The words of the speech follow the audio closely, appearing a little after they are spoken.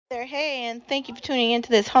There, hey, and thank you for tuning into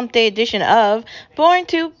this Hump Day edition of Born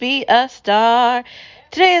to Be a Star.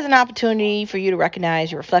 Today is an opportunity for you to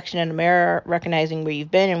recognize your reflection in the mirror, recognizing where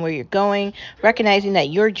you've been and where you're going, recognizing that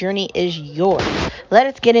your journey is yours. Let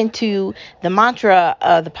us get into the mantra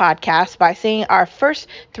of the podcast by saying our first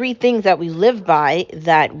three things that we live by,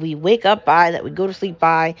 that we wake up by, that we go to sleep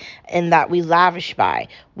by, and that we lavish by,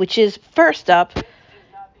 which is first up,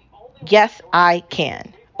 yes, I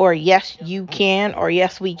can. Or yes, you can, or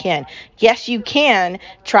yes, we can. Yes, you can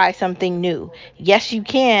try something new. Yes, you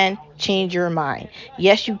can change your mind.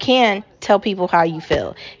 Yes, you can tell people how you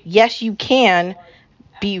feel. Yes, you can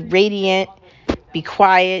be radiant, be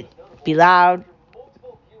quiet, be loud,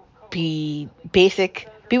 be basic,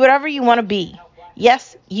 be whatever you want to be.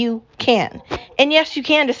 Yes, you can. And yes, you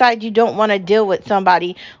can decide you don't want to deal with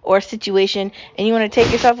somebody or a situation and you want to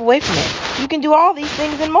take yourself away from it. You can do all these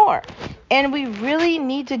things and more. And we really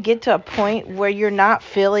need to get to a point where you're not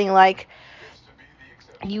feeling like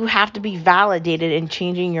you have to be validated in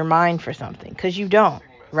changing your mind for something, because you don't,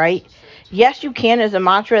 right? Yes, you can is a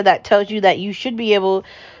mantra that tells you that you should be able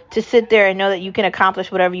to sit there and know that you can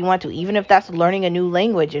accomplish whatever you want to, even if that's learning a new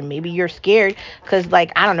language and maybe you're scared because,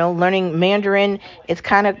 like, I don't know, learning Mandarin is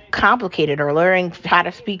kind of complicated, or learning how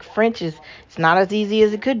to speak French is it's not as easy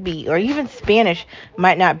as it could be, or even Spanish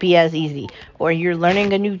might not be as easy, or you're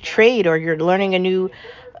learning a new trade, or you're learning a new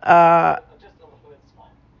uh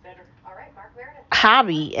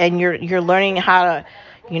hobby, and you're learning how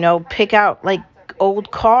to, pick out like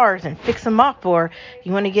old cars and fix them up, or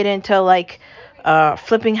you want to get into like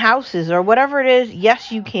flipping houses or whatever it is.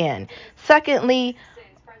 Yes, you can. Secondly,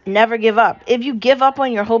 never give up. If you give up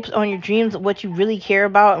on your hopes, on your dreams, what you really care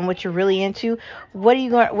about and what you're really into, what are you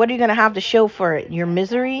going to have to show for it? Your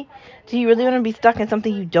misery? Do you really want to be stuck in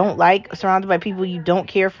something you don't like, surrounded by people you don't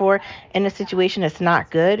care for, in a situation that's not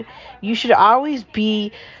good? You should always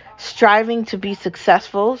be striving to be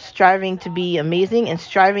successful, striving to be amazing, and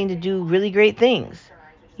striving to do really great things.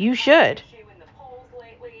 You should.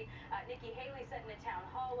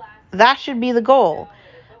 That should be the goal.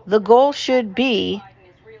 The goal should be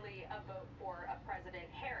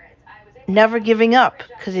never giving up.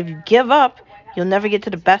 Because if you give up, you'll never get to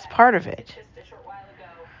the best part of it.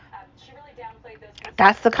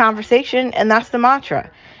 That's the conversation, and that's the mantra.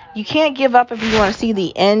 You can't give up if you want to see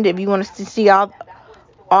the end, if you want to see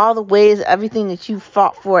all the ways, everything that you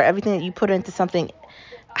fought for, everything that you put into something,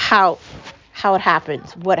 how how it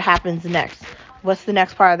happens, what happens next, what's the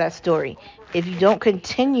next part of that story. If you don't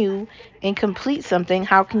continue and complete something,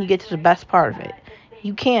 how can you get to the best part of it?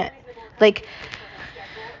 You can't. Like,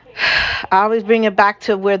 I always bring it back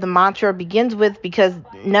to where the mantra begins with, because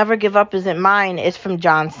never give up isn't mine. It's from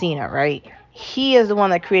John Cena, right? He is the one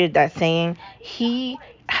that created that saying. He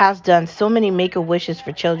has done so many make-a-wishes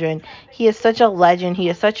for children. He is such a legend. He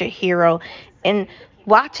is such a hero. And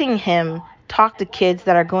watching him talk to kids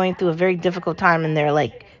that are going through a very difficult time in their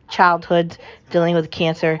like childhoods, dealing with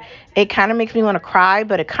cancer, it kind of makes me want to cry,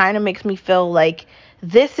 but it kind of makes me feel like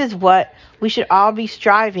this is what we should all be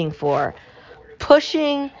striving for,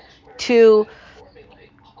 pushing to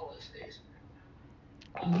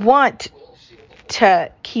want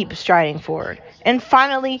to keep striding forward. And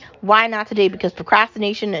finally, why not today? Because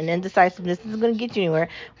procrastination and indecisiveness isn't going to get you anywhere.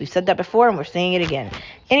 We've said that before and we're saying it again.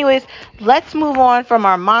 Anyways, let's move on from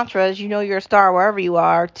our mantras, you know you're a star wherever you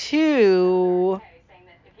are, to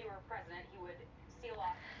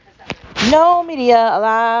no media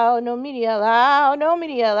allowed, no media allowed, no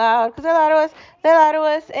media allowed. Because they lie to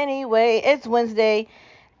us anyway. It's Wednesday,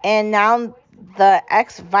 and now the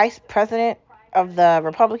ex vice president of the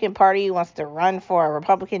Republican Party wants to run for a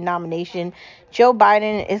Republican nomination. Joe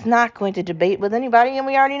Biden is not going to debate with anybody, and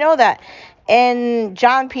we already know that. And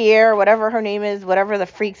John Pierre, whatever her name is, whatever the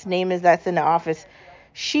freak's name is that's in the office,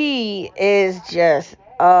 she is just,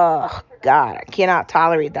 oh, God, I cannot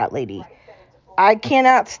tolerate that lady. I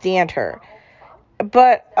cannot stand her.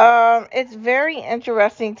 But it's very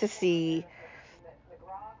interesting to see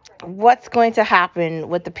what's going to happen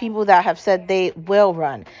with the people that have said they will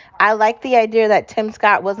run. I like the idea that Tim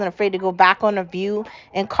Scott wasn't afraid to go back on a view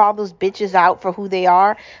and call those bitches out for who they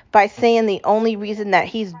are, by saying the only reason that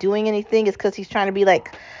he's doing anything is because he's trying to be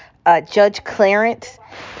like Judge Clarence.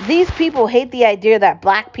 These people hate the idea that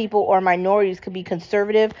black people or minorities could be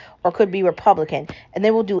conservative or could be Republican, and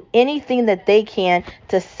they will do anything that they can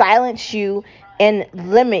to silence you and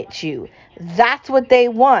limit you. That's what they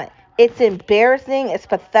want. It's embarrassing, it's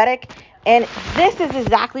pathetic, and this is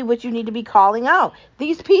exactly what you need to be calling out.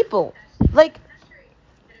 These people. Like,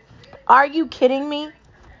 are you kidding me?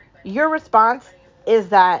 Your response is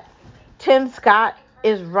that Tim Scott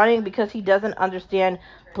is running because he doesn't understand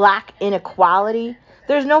black inequality.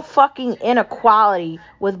 There's no fucking inequality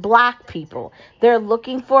with black people. They're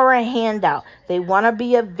looking for a handout. They want to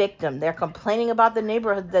be a victim. They're complaining about the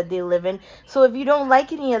neighborhood that they live in. So if you don't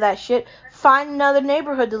like any of that shit, find another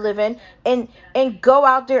neighborhood to live in and go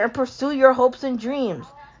out there and pursue your hopes and dreams.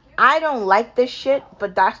 I don't like this shit,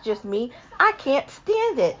 but that's just me. I can't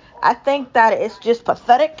stand it. I think that it's just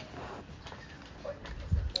pathetic.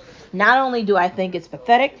 Not only do I think it's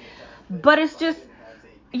pathetic, but it's just,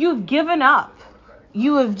 you've given up.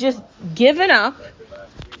 You have just given up.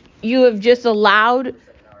 You have just allowed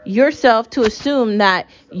yourself to assume that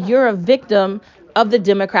you're a victim of the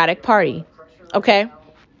Democratic Party. Okay?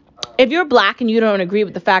 If you're black and you don't agree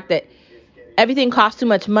with the fact that everything costs too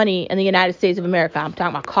much money in the United States of America, I'm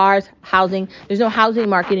talking about cars, housing. There's no housing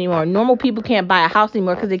market anymore. Normal people can't buy a house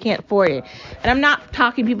anymore because they can't afford it. And I'm not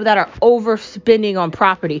talking people that are overspending on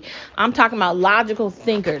property. I'm talking about logical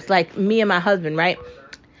thinkers like me and my husband, right?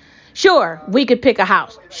 Sure, we could pick a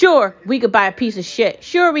house. Sure, we could buy a piece of shit.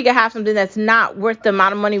 Sure, we could have something that's not worth the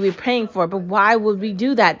amount of money we're paying for. But why would we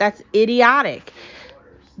do that? That's idiotic.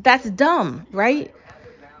 That's dumb, right?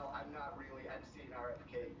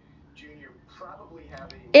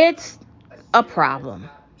 It's a problem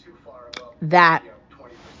that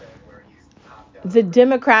the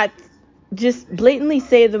Democrats just blatantly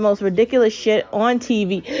say the most ridiculous shit on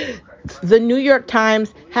TV. The New York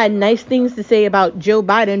Times had nice things to say about Joe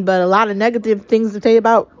Biden, but a lot of negative things to say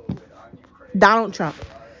about Donald Trump.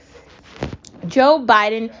 Joe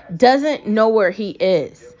Biden doesn't know where he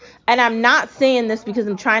is. And I'm not saying this because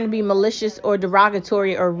I'm trying to be malicious or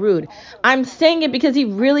derogatory or rude. I'm saying it because he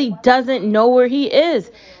really doesn't know where he is.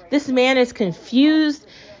 This man is confused.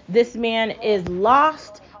 This man is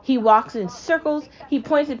lost. He walks in circles. He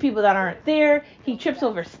points at people that aren't there. He trips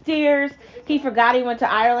over stairs. He forgot he went to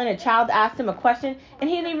Ireland. A child asked him a question, and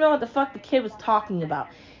he didn't even know what the fuck the kid was talking about.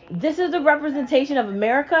 This is a representation of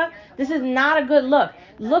America. This is not a good look.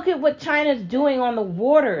 Look at what China's doing on the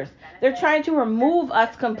waters. They're trying to remove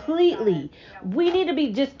us completely. We need to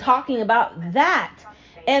be just talking about that.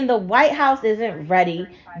 And the White House isn't ready.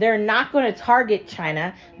 They're not going to target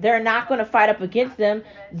China. They're not going to fight up against them.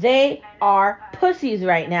 They are pussies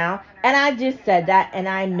right now. And I just said that and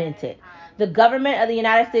I meant it. The government of the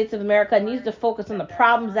United States of America needs to focus on the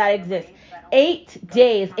problems that exist. 8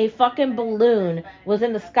 days, a fucking balloon was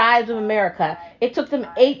in the skies of America. It took them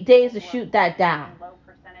 8 days to shoot that down.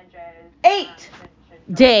 8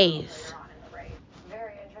 days.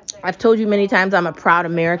 I've told you many times I'm a proud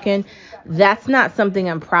American. That's not something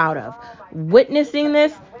I'm proud of. Witnessing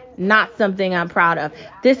this, not something I'm proud of.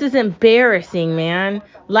 This is embarrassing, man.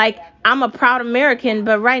 Like, I'm a proud American,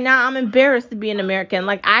 but right now I'm embarrassed to be an American.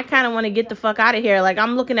 Like, I kind of want to get the fuck out of here. Like,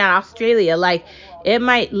 I'm looking at Australia. Like, it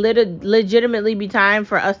might legitimately be time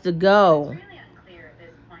for us to go.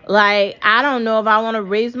 Like, I don't know if I want to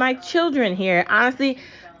raise my children here. Honestly,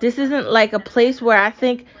 this isn't like a place where I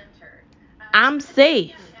think I'm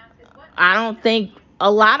safe. I don't think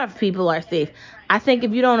a lot of people are safe. I think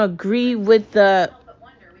if you don't agree with the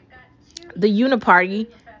uniparty,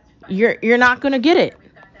 you're not gonna get it.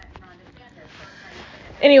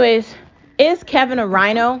 Anyways, is Kevin a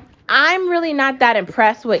rhino? I'm really not that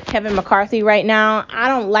impressed with Kevin McCarthy right now. I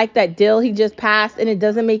don't like that deal he just passed, and it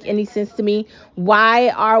doesn't make any sense to me. Why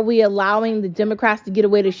are we allowing the Democrats to get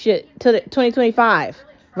away to shit to 2025,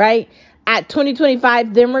 right? At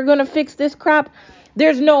 2025, then we're going to fix this crap.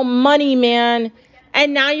 There's no money, man.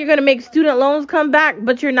 And now you're going to make student loans come back,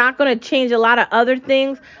 but you're not going to change a lot of other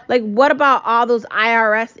things. Like, what about all those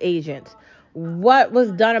IRS agents? What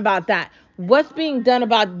was done about that? What's being done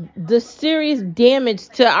about the serious damage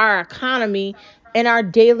to our economy and our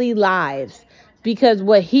daily lives? Because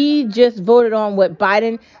what he just voted on, what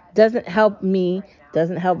Biden, doesn't help me,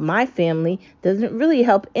 doesn't help my family, doesn't really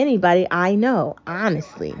help anybody I know,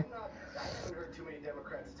 honestly.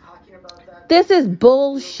 This is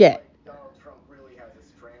bullshit.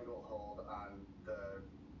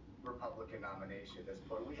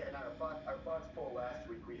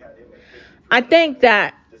 I think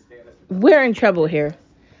that we're in trouble here.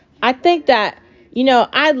 I think that,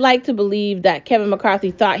 I'd like to believe that Kevin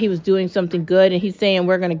McCarthy thought he was doing something good and he's saying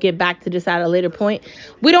we're going to get back to this at a later point.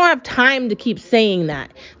 We don't have time to keep saying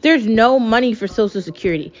that. There's no money for Social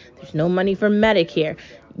Security. There's no money for Medicare.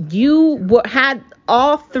 You had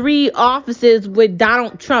all three offices with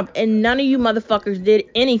Donald Trump and none of you motherfuckers did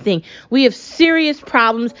anything. We have serious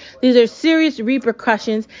problems. These are serious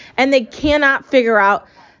repercussions and they cannot figure out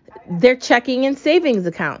their checking and savings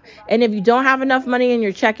account. And if you don't have enough money in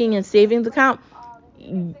your checking and savings account,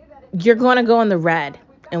 you're going to go in the red.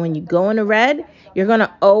 And when you go in the red, you're going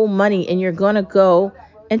to owe money and you're going to go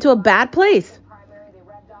into a bad place.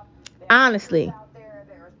 Honestly.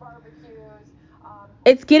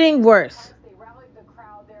 It's getting worse. They rallied the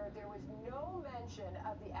crowd there. There was no mention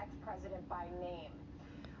of the ex-president by name.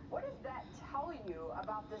 What does that tell you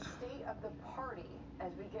about the state of the party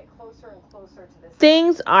as we get closer and closer to this?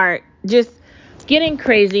 Things are just getting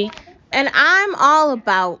crazy. And I'm all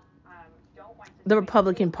about the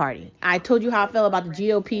Republican Party. I told you how I feel about the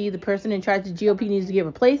GOP. The person in charge of the GOP needs to get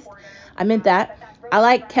replaced. I meant that. I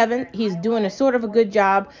like Kevin. He's doing a sort of a good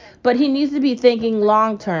job, but he needs to be thinking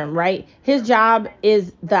long term, right? His job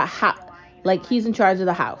is the house, like he's in charge of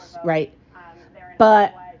the house, right?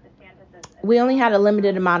 But we only had a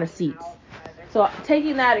limited amount of seats. So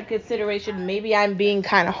taking that into consideration, maybe I'm being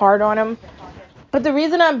kind of hard on him. But the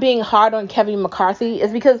reason I'm being hard on Kevin McCarthy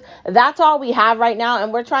is because that's all we have right now,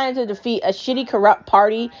 and we're trying to defeat a shitty, corrupt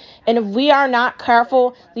party. And if we are not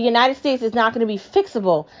careful, the United States is not going to be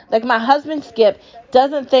fixable. Like my husband, Skip,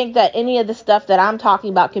 doesn't think that any of the stuff that I'm talking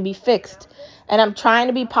about can be fixed. And I'm trying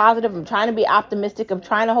to be positive. I'm trying to be optimistic. I'm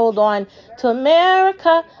trying to hold on to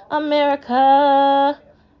America, America.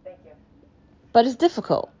 But it's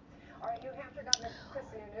difficult.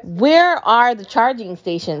 Where are the charging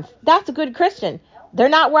stations? That's a good question. They're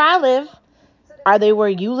not where I live. Are they where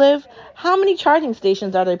you live? How many charging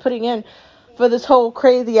stations are they putting in for this whole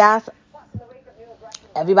crazy ass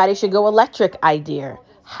everybody should go electric idea?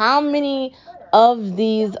 How many of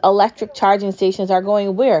these electric charging stations are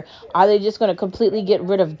going where? Are they just going to completely get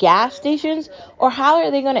rid of gas stations? Or how are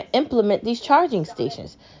they going to implement these charging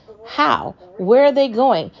stations? How? Where are they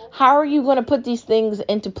going? How are you going to put these things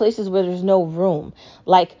into places where there's no room?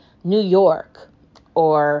 Like New York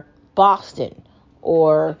or Boston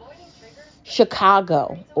or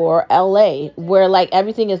Chicago or LA, where like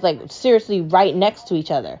everything is like seriously right next to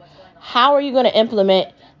each other. How are you going to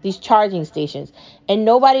implement these charging stations? And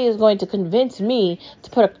nobody is going to convince me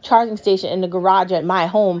to put a charging station in the garage at my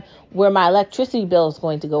home where my electricity bill is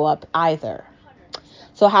going to go up either.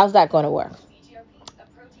 So how's that going to work?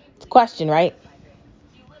 It's a question, right?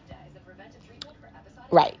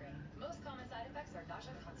 Right.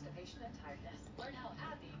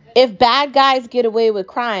 If bad guys get away with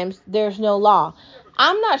crimes, there's no law.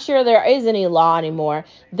 I'm not sure there is any law anymore.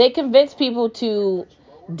 They convince people to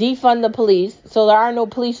defund the police, so there are no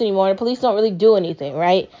police anymore. The police don't really do anything,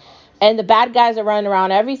 right? And the bad guys are running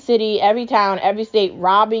around every city, every town, every state,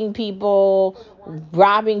 robbing people,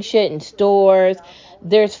 robbing shit in stores.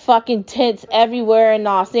 There's fucking tents everywhere in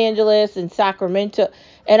Los Angeles and Sacramento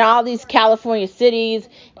and all these California cities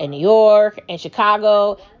and New York and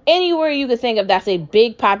Chicago. Anywhere you could think of that's a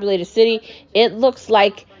big populated city, it looks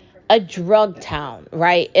like a drug town,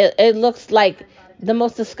 right? It looks like the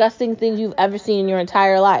most disgusting thing you've ever seen in your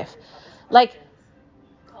entire life. Like,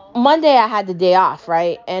 Monday I had the day off,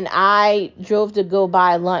 right? And I drove to go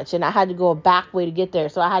buy lunch, and I had to go a back way to get there.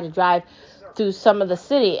 So I had to drive through some of the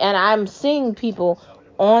city, and I'm seeing people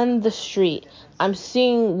on the street. I'm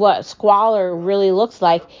seeing what squalor really looks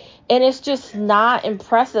like, and it's just not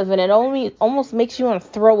impressive, and it only almost makes you want to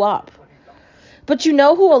throw up. But you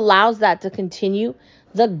know who allows that to continue?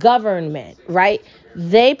 The government, right?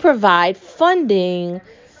 They provide funding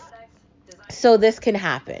so this can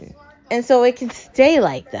happen. And so it can stay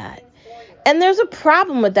like that. And there's a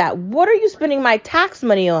problem with that. What are you spending my tax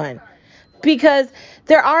money on? Because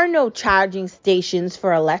there are no charging stations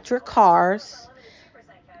for electric cars.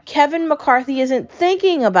 Kevin McCarthy isn't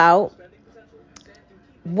thinking about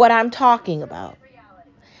what I'm talking about.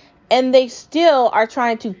 And they still are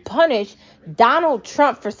trying to punish Donald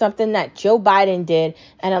Trump for something that Joe Biden did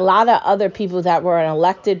and a lot of other people that were in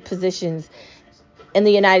elected positions in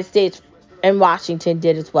the United States and Washington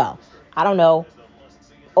did as well. I don't know.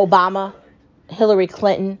 Obama, Hillary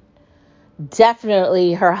Clinton,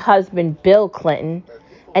 definitely her husband, Bill Clinton.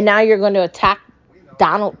 And now you're going to attack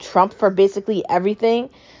Donald Trump for basically everything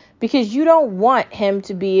because you don't want him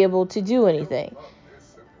to be able to do anything.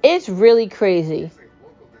 It's really crazy.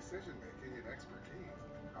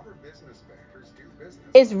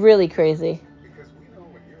 It's really crazy.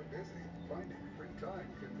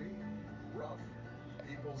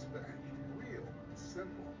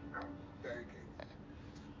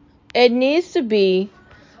 It needs to be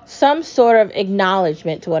some sort of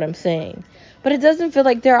acknowledgement to what I'm saying. But it doesn't feel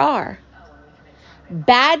like there are.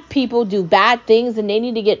 Bad people do bad things and they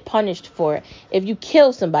need to get punished for it. If you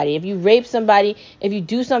kill somebody, if you rape somebody, if you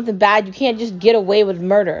do something bad, you can't just get away with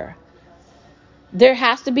murder. There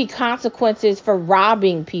has to be consequences for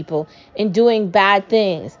robbing people and doing bad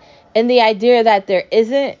things. And the idea that there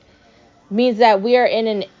isn't means that we are in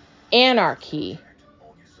an anarchy.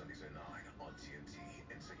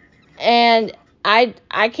 And I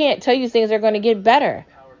can't tell you things are going to get better.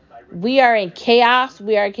 We are in chaos.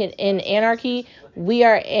 We are in anarchy. We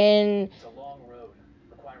are in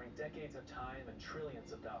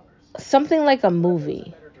something like a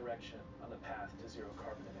movie.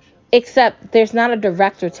 Except there's not a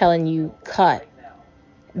director telling you, cut.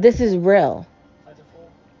 This is real.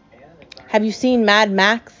 Have you seen Mad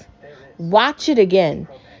Max? Watch it again.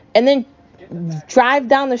 And then drive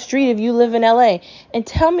down the street if you live in LA and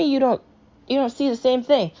tell me you don't see the same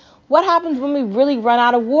thing. What happens when we really run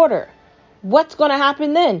out of water? What's going to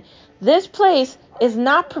happen then? This place is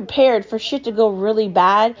not prepared for shit to go really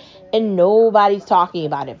bad, and nobody's talking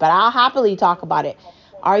about it. But I'll happily talk about it.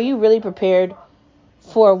 Are you really prepared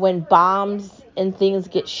for when bombs and things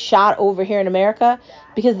get shot over here in America?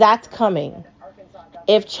 Because that's coming.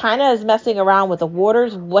 If China is messing around with the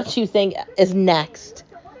waters, what do you think is next?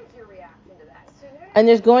 And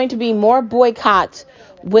there's going to be more boycotts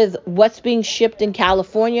with what's being shipped in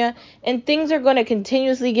California, and things are going to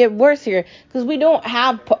continuously get worse here because we don't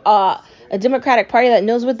have a Democratic Party that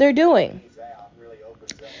knows what they're doing.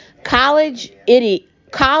 Colleges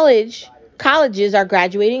are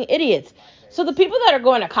graduating idiots. So the people that are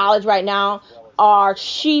going to college right now are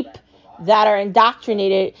sheep that are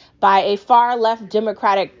indoctrinated by a far left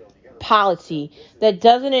Democratic policy that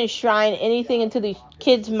doesn't enshrine anything into these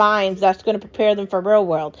kids' minds that's going to prepare them for real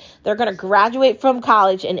world. They're going to graduate from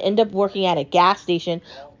college and end up working at a gas station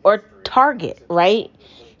or Target, right?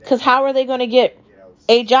 Because how are they going to get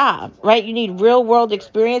a job, right? You need real world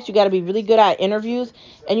experience. You got to be really good at interviews,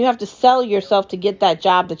 and you have to sell yourself to get that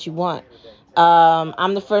job that you want.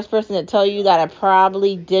 I'm the first person to tell you that I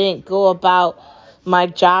probably didn't go about my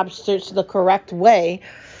job search the correct way.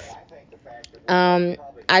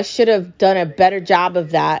 I should have done a better job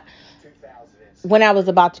of that when I was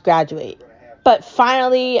about to graduate. But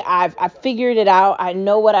finally, I figured it out. I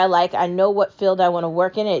know what I like. I know what field I want to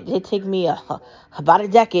work in. It did take me about a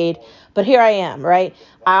decade, but here I am, right?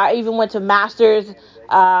 I even went to master's.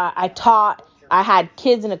 I taught. I had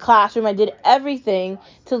kids in the classroom. I did everything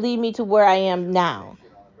to lead me to where I am now.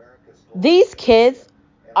 These kids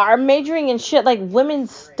are majoring in shit like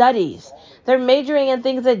women's studies. They're majoring in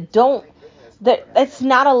things that it's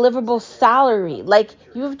not a livable salary. Like,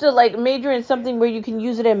 you have to like major in something where you can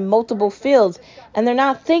use it in multiple fields, and they're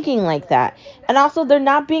not thinking like that. And also, they're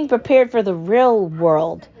not being prepared for the real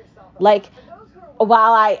world. Like,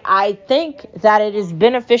 while I think that it is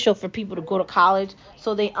beneficial for people to go to college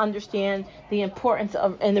so they understand the importance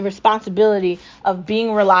of and the responsibility of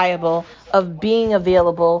being reliable, of being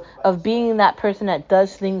available, of being that person that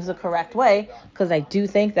does things the correct way, because I do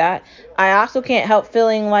think that, I also can't help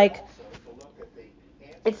feeling like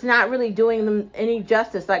it's not really doing them any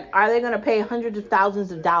justice. Like, are they going to pay hundreds of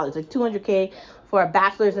thousands of dollars, like $200K for a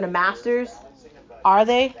bachelor's and a master's? Are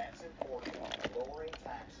they?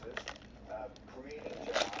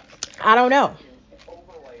 I don't know.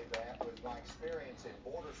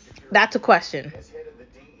 That's a question.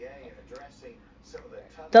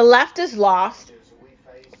 The left is lost,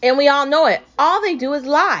 and we all know it. All they do is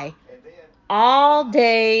lie. All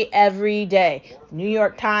day, every day. New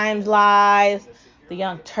York Times lies. The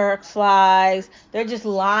Young Turks lies. They're just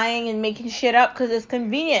lying and making shit up because it's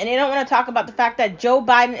convenient. And they don't want to talk about the fact that Joe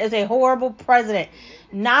Biden is a horrible president.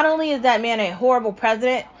 Not only is that man a horrible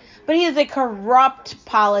president, but he is a corrupt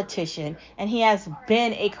politician. And he has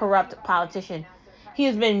been a corrupt politician. He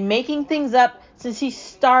has been making things up since he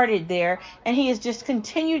started there, and he has just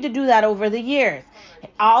continued to do that over the years.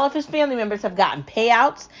 All of his family members have gotten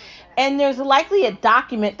payouts, and there's likely a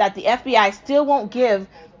document that the FBI still won't give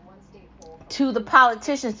to the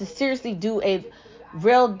politicians to seriously do a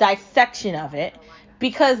real dissection of it,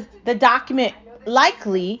 because the document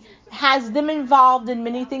likely has them involved in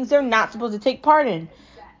many things they're not supposed to take part in.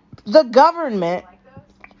 The government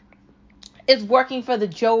is working for the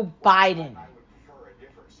Joe Biden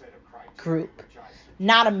group,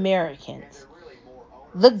 not Americans.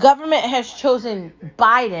 The government has chosen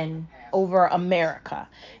Biden over America.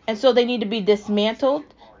 And so they need to be dismantled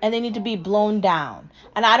and they need to be blown down.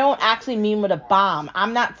 And I don't actually mean with a bomb.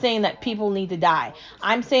 I'm not saying that people need to die.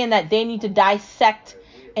 I'm saying that they need to dissect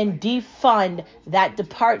and defund that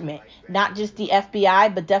department. Not just the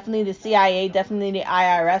FBI, but definitely the CIA, definitely the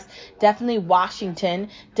IRS, definitely Washington,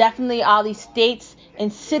 definitely all these states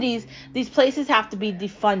and cities. These places have to be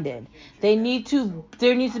defunded. There needs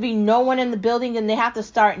to be no one in the building, and they have to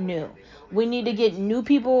start new. We need to get new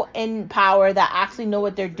people in power that actually know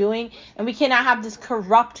what they're doing, and we cannot have this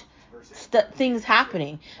corrupt things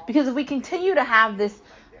happening. Because if we continue to have this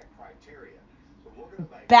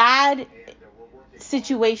bad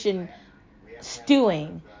situation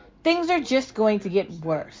stewing, things are just going to get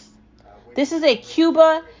worse. This is a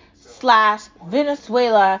Cuba /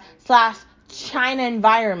 Venezuela / China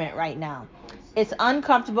environment right now. It's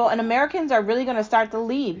uncomfortable, and Americans are really going to start to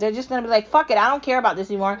leave. They're just going to be like, fuck it, I don't care about this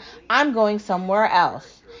anymore. I'm going somewhere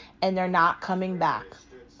else. And they're not coming back.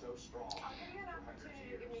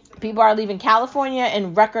 People are leaving California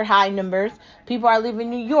in record high numbers. People are leaving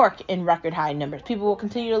New York in record high numbers. People will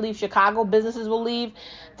continue to leave Chicago. Businesses will leave.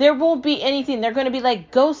 There won't be anything. They're going to be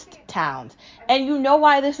like ghost towns. And you know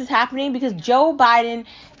why this is happening? Because Joe Biden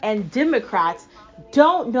and Democrats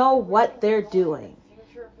don't know what they're doing.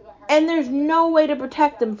 And there's no way to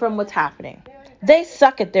protect them from what's happening. They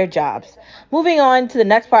suck at their jobs. Moving on to the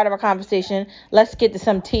next part of our conversation, let's get to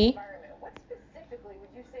some tea. What specifically would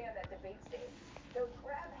you say on that debate stage? Those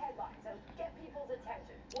grab headlines and get people's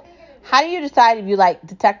attention. What are you going to do? How do you decide if you like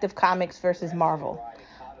Detective Comics versus Marvel?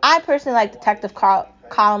 I personally like Detective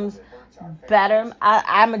Comics better.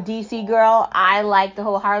 I'm a DC girl. I like the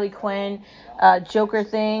whole Harley Quinn Joker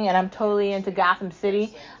thing, and I'm totally into Gotham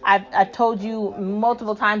City. I've told you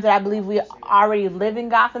multiple times that I believe we already live in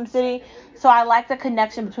Gotham City. So I like the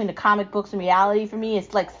connection between the comic books and reality. For me,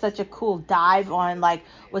 it's like such a cool dive on like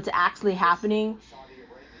what's actually happening.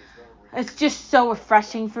 It's just so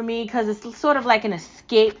refreshing for me because it's sort of like an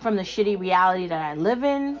escape from the shitty reality that I live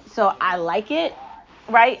in. So I like it,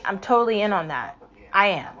 right? I'm totally in on that. I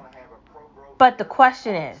am. But the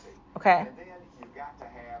question is, okay?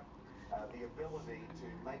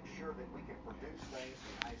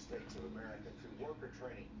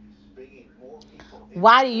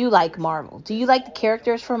 Why do you like Marvel? Do you like the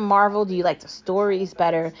characters from Marvel? Do you like the stories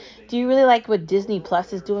better? Do you really like what Disney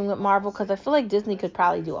Plus is doing with Marvel? Because I feel like Disney could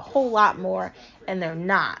probably do a whole lot more, and they're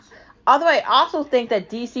not. Although I also think that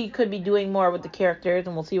DC could be doing more with the characters,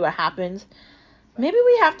 and we'll see what happens. Maybe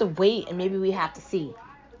we have to wait, and maybe we have to see.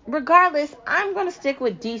 Regardless, I'm going to stick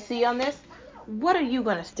with DC on this. What are you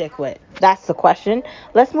going to stick with? That's the question.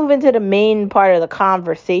 Let's move into the main part of the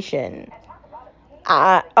conversation.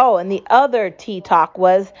 And the other tea talk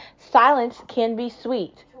was silence can be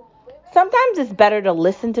sweet. Sometimes it's better to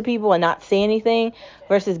listen to people and not say anything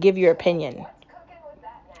versus give your opinion.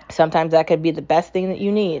 Sometimes that could be the best thing that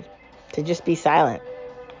you need, to just be silent.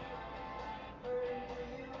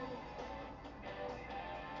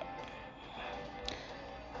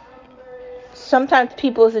 Sometimes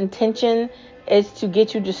people's intention is to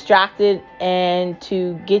get you distracted and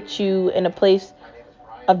to get you in a place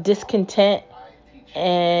of discontent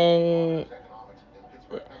and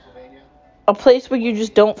a place where you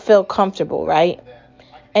just don't feel comfortable, right?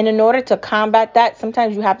 And in order to combat that,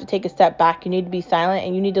 sometimes you have to take a step back. You need to be silent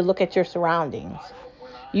and you need to look at your surroundings.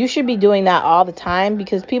 You should be doing that all the time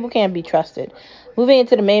because people can't be trusted. Moving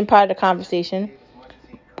into the main part of the conversation,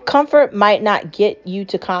 comfort might not get you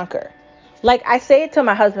to conquer. Like I say it to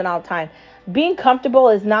my husband all the time. Being comfortable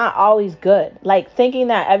is not always good. Like thinking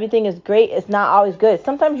that everything is great is not always good.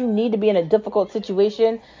 Sometimes you need to be in a difficult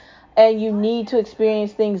situation and you need to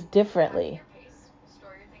experience things differently.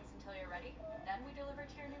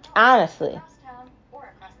 Honestly,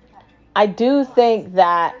 I do think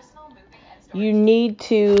that you need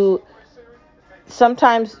to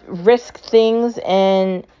sometimes risk things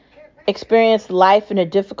and experience life in a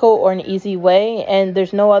difficult or an easy way, and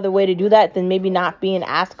there's no other way to do that than maybe not being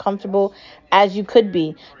as comfortable as you could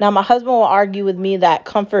be. Now my husband will argue with me that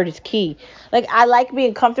comfort is key. Like I like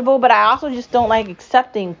being comfortable, but I also just don't like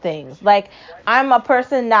accepting things. Like I'm a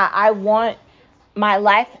person that I want my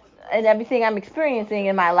life and everything I'm experiencing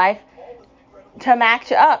in my life to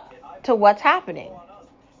match up to what's happening,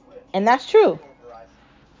 and that's true.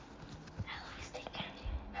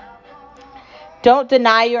 Don't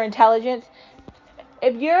deny your intelligence.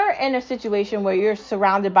 If you're in a situation where you're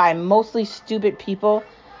surrounded by mostly stupid people,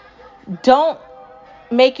 don't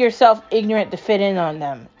make yourself ignorant to fit in on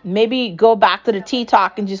them. Maybe go back to the tea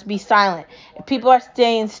talk and just be silent. If people are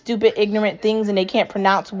saying stupid, ignorant things and they can't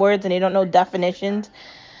pronounce words and they don't know definitions,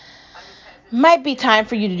 might be time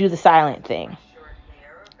for you to do the silent thing.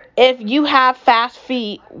 If you have fast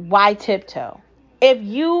feet, why tiptoe? If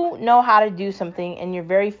you know how to do something and you're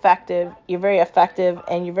very effective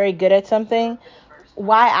and you're very good at something,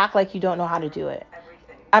 why act like you don't know how to do it?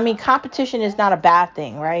 I mean, competition is not a bad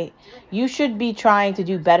thing, right? You should be trying to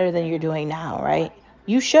do better than you're doing now, right?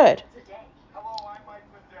 You should.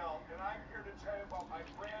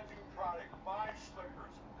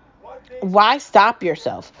 Why stop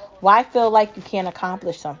yourself? Why feel like you can't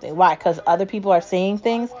accomplish something? Why? Because other people are saying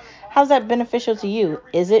things? How's that beneficial to you?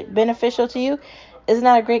 Is it beneficial to you? Isn't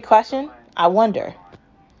that a great question? I wonder.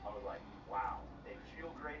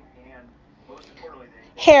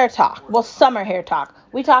 Hair talk. Well, summer hair talk.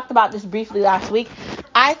 We talked about this briefly last week.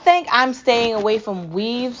 I think I'm staying away from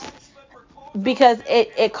weaves because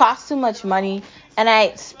it costs too much money, and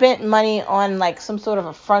I spent money on like some sort of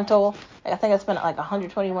a frontal I think I spent like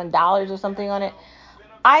 $121 or something on it.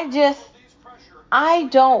 I just I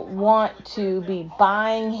don't want to be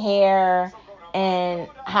buying hair and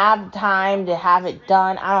have time to have it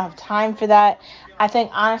done. I don't have time for that. I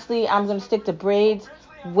think honestly, I'm going to stick to braids,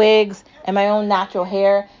 wigs, and my own natural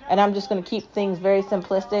hair, and I'm just going to keep things very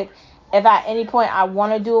simplistic. If at any point I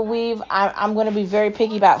want to do a weave, I'm going to be very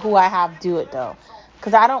picky about who I have do it though,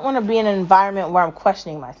 because I don't want to be in an environment where I'm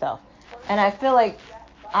questioning myself. And I feel like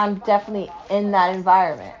I'm definitely in that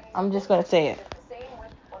environment. I'm just going to say it.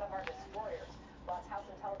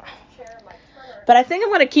 But I think I'm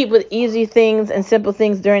going to keep with easy things and simple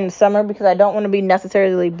things during the summer because I don't want to be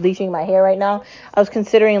necessarily bleaching my hair right now. I was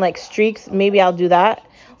considering like streaks. Maybe I'll do that.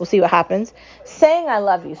 We'll see what happens. Saying I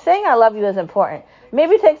love you. Saying I love you is important.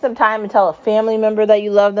 Maybe take some time and tell a family member that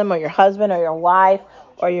you love them, or your husband or your wife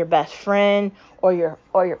or your best friend or your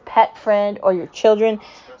pet friend or your children.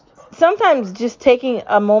 Sometimes just taking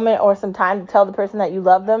a moment or some time to tell the person that you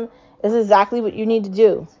love them is exactly what you need to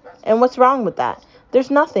do. And what's wrong with that? There's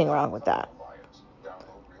nothing wrong with that.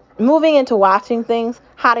 Moving into watching things,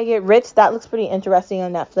 How to Get Rich, that looks pretty interesting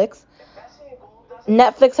on Netflix.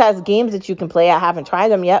 Netflix has games that you can play. I haven't tried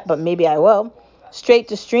them yet, but maybe I will. Straight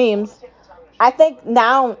to streams. I think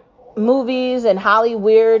now movies and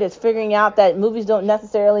Hollywood is figuring out that movies don't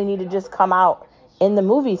necessarily need to just come out in the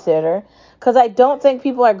movie theater, because I don't think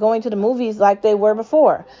people are going to the movies like they were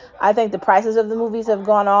before. I think the prices of the movies have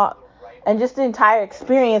gone up, and just the entire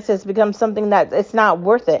experience has become something that it's not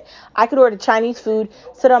worth it. I could order Chinese food,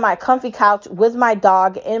 sit on my comfy couch with my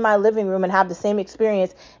dog in my living room and have the same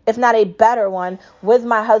experience, if not a better one, with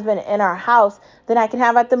my husband in our house than I can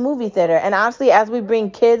have at the movie theater. And honestly, as we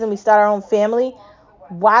bring kids and we start our own family,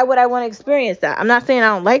 why would I want to experience that? I'm not saying I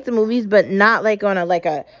don't like the movies, but not like on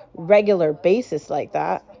a regular basis like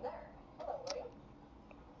that.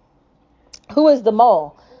 Who is the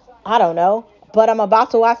mole? I don't know. But I'm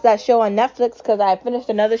about to watch that show on Netflix because I finished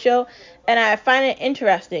another show and I find it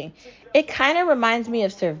interesting. It kind of reminds me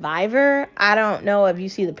of Survivor. I don't know if you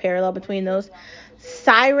see the parallel between those.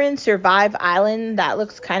 Siren Survive Island. That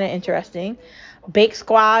looks kind of interesting. Bake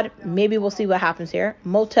Squad. Maybe we'll see what happens here.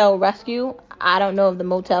 Motel Rescue. I don't know if the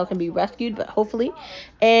motel can be rescued, but hopefully.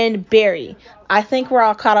 And Barry. I think we're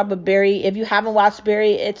all caught up with Barry. If you haven't watched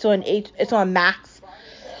Barry, it's on Max.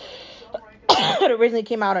 It originally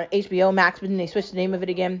came out on HBO Max, but then they switched the name of it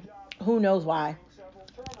again. Who knows why?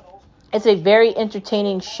 It's a very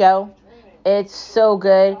entertaining show. It's so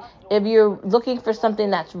good. If you're looking for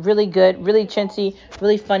something that's really good, really chintzy,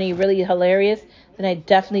 really funny, really hilarious, then I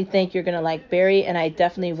definitely think you're going to like Barry, and I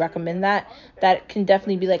definitely recommend that. That can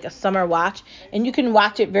definitely be like a summer watch, and you can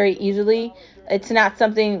watch it very easily. It's not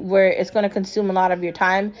something where it's going to consume a lot of your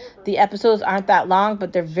time. The episodes aren't that long,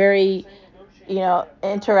 but they're very,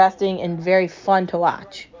 interesting and very fun to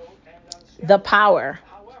watch. The Power.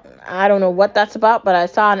 I don't know what that's about, but I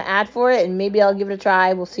saw an ad for it and maybe I'll give it a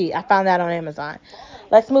try. We'll see. I found that on Amazon.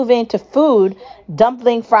 Let's move into food.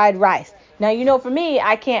 Dumpling fried rice. Now, for me,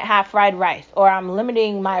 I can't have fried rice, or I'm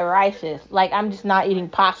limiting my rices. Like, I'm just not eating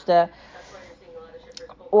pasta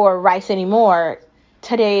or rice anymore.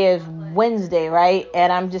 Today is Wednesday, right?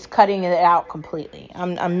 And I'm just cutting it out completely.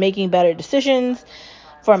 I'm making better decisions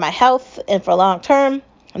for my health and for long term.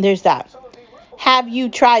 And there's that. Have you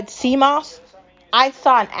tried seamoss? I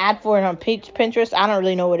saw an ad for it on Pinterest. I don't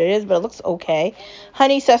really know what it is, but it looks okay.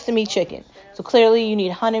 Honey sesame chicken. So clearly you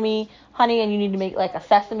need honey, and you need to make like a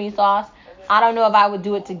sesame sauce. I don't know if I would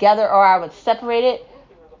do it together or I would separate it,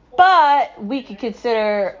 but we could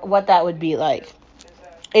consider what that would be like.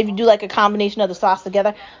 If you do like a combination of the sauce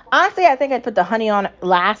together. Honestly, I think I'd put the honey on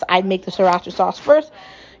last. I'd make the sriracha sauce first.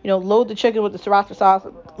 Load the chicken with the sriracha sauce.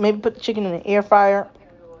 Maybe put the chicken in the air fryer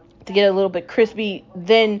to get it a little bit crispy.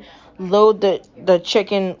 Then load the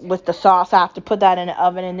chicken with the sauce after, put that in the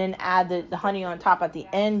oven, and then add the honey on top at the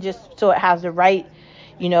end, just so it has the right,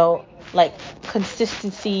 you know, like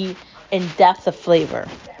consistency and depth of flavor.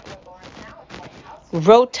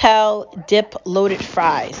 Rotel dip loaded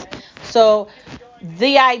fries. So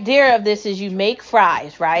the idea of this is you make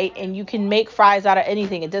fries, right? And you can make fries out of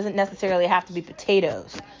anything. It doesn't necessarily have to be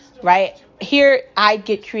potatoes, right? Here, I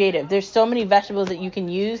get creative. There's so many vegetables that you can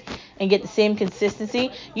use and get the same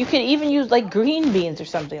consistency. You could even use like green beans or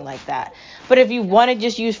something like that. But if you want to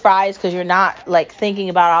just use fries because you're not like thinking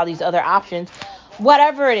about all these other options,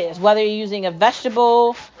 whatever it is, whether you're using a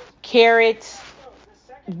vegetable, carrots,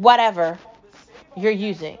 whatever, you're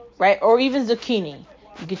using, right? Or even zucchini.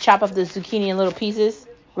 You can chop up the zucchini in little pieces,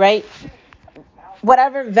 right?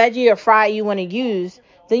 Whatever veggie or fry you want to use,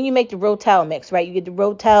 then you make the rotel mix, right? You get the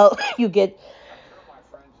rotel, you get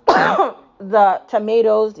the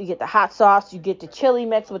tomatoes, you get the hot sauce, you get the chili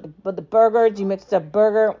mix with the burgers, you mix the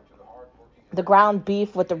burger, the ground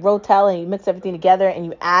beef with the rotel, and you mix everything together, and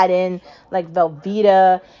you add in like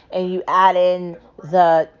Velveeta, and you add in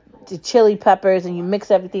the chili peppers, and you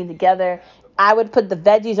mix everything together. I would put the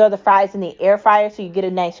veggies or the fries in the air fryer so you get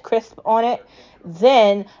a nice crisp on it.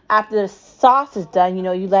 Then after the sauce is done,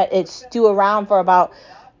 you let it stew around for about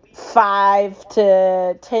 5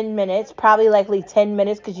 to 10 minutes, probably likely 10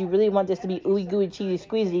 minutes, because you really want this to be ooey gooey cheesy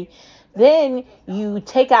squeezy. Then you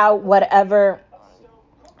take out whatever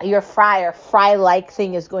your fry like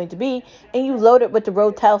thing is going to be, and you load it with the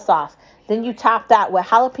rotel sauce. Then you top that with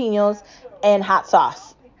jalapenos and hot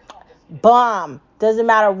sauce. Bomb. Doesn't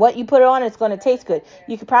matter what you put it on, it's going to taste good.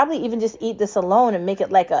 You could probably even just eat this alone and make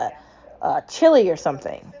it like a chili or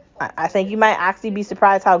something. I think you might actually be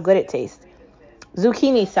surprised how good it tastes.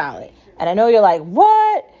 Zucchini salad. And I know you're like,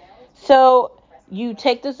 what? So you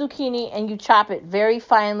take the zucchini and you chop it very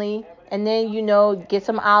finely, and then get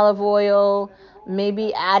some olive oil,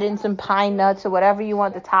 maybe add in some pine nuts or whatever you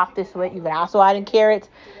want to top this with. You can also add in carrots.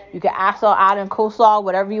 You can also add in coleslaw,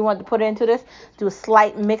 whatever you want to put into this. Do a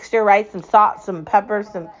slight mixture, right? Some salt, some pepper,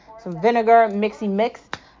 some vinegar, mix.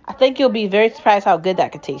 I think you'll be very surprised how good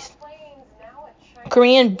that could taste.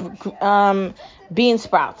 Korean bean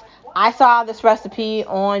sprouts. I saw this recipe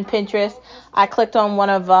on Pinterest. I clicked on one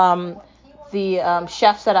of the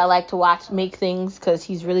chefs that I like to watch make things because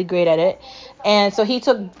he's really great at it. And so he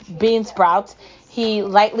took bean sprouts. He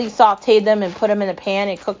lightly sauteed them and put them in a pan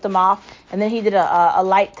and cooked them off. And then he did a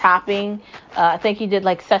light topping. I think he did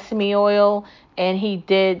like sesame oil, and he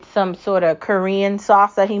did some sort of Korean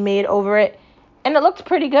sauce that he made over it. And it looks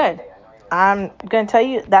pretty good. I'm going to tell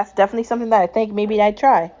you, that's definitely something that I think maybe I'd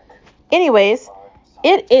try. Anyways,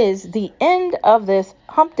 it is the end of this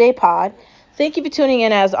Hump Day pod. Thank you for tuning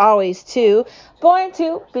in, as always, to Born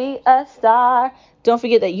to Be a Star. Don't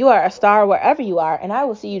forget that you are a star wherever you are, and I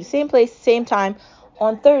will see you the same place, same time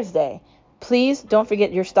on Thursday. Please don't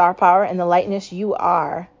forget your star power and the lightness you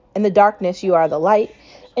are. In the darkness, you are the light.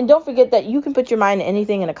 And don't forget that you can put your mind to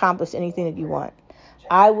anything and accomplish anything that you want.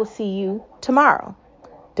 I will see you tomorrow.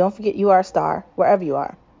 Don't forget you are a star wherever you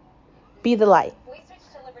are. Be the light.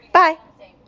 Bye.